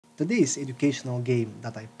Today's educational game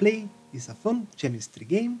that I play is a fun chemistry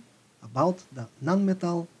game about the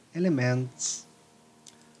non-metal elements.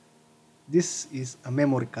 This is a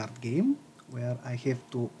memory card game where I have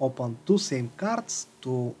to open two same cards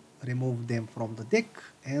to remove them from the deck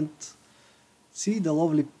and see the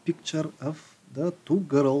lovely picture of the two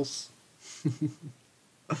girls.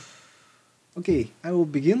 Okay, I will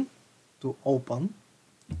begin to open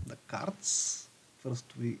the cards. First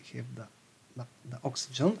we have the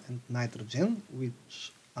oxygen and nitrogen,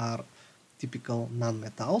 which are typical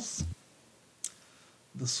nonmetals,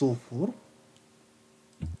 the sulfur,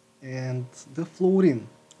 and the fluorine,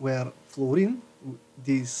 where fluorine,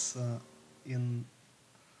 these in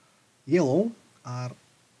yellow, are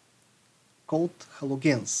called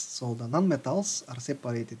halogens. So the nonmetals are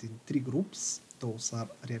separated in three groups. Those are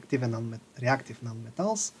reactive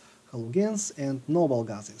nonmetals, halogens, and noble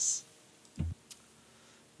gases.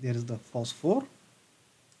 There is the phosphor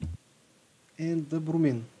and the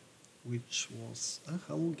bromine, which was a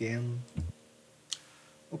halogen.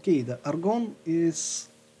 Okay, the argon is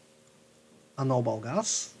a noble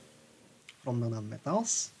gas from the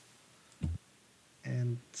nonmetals.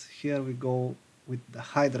 And here we go with the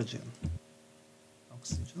hydrogen.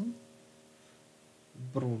 Oxygen,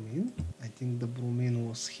 bromine. I think the bromine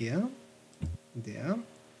was here, there.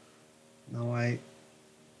 Now I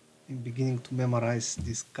am beginning to memorize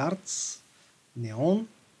these cards. Neon.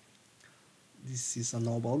 This is a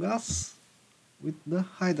noble gas with the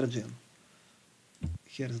hydrogen.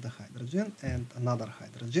 Here is the hydrogen and another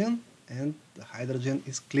hydrogen, and the hydrogen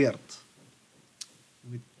is cleared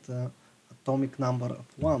with the atomic number of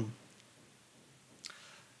 1.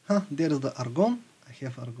 There is the argon. I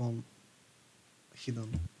have argon hidden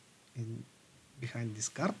behind this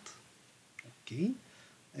card. Okay,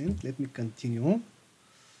 and let me continue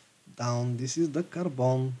down. This is the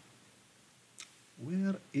carbon.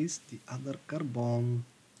 Where is the other carbon?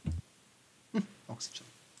 Oxygen,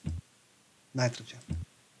 nitrogen,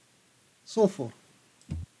 sulfur,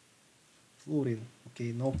 fluorine.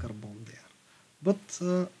 Okay, no carbon there, but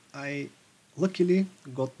I luckily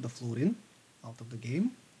got the fluorine out of the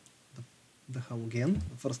game, the halogen,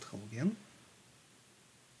 the first halogen,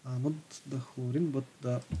 not the fluorine, but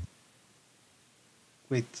the,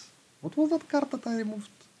 wait, what was that card that I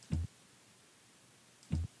removed?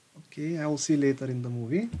 Okay, I will see later in the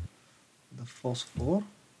movie. The phosphor,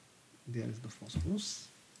 there is the phosphorus,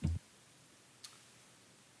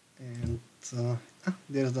 and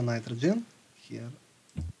there is the nitrogen. Here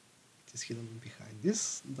it is hidden behind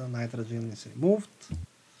this. The nitrogen is removed.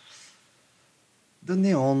 The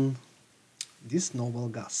neon, this noble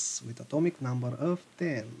gas with atomic number of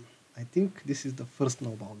 10. I think this is the first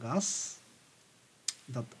noble gas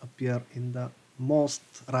that appear in the most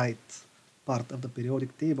right part of the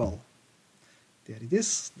periodic table. There it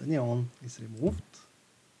is. The neon is removed.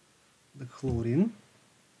 The chlorine,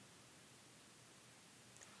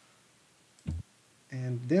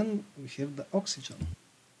 and then we have the oxygen.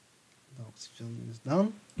 The oxygen is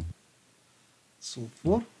done.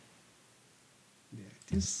 Sulfur, there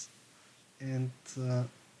it is, and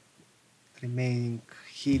remaining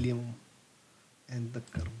helium and the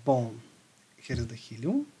carbon. Here is the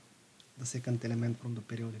helium, the second element from the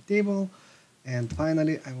periodic table, and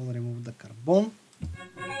finally I will remove the carbon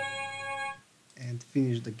and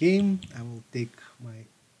finish the game. I will take my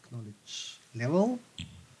knowledge level.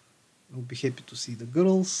 I will be happy to see the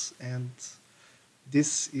girls, and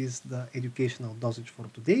this is the educational dosage for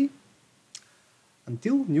today.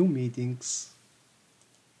 Until new meetings.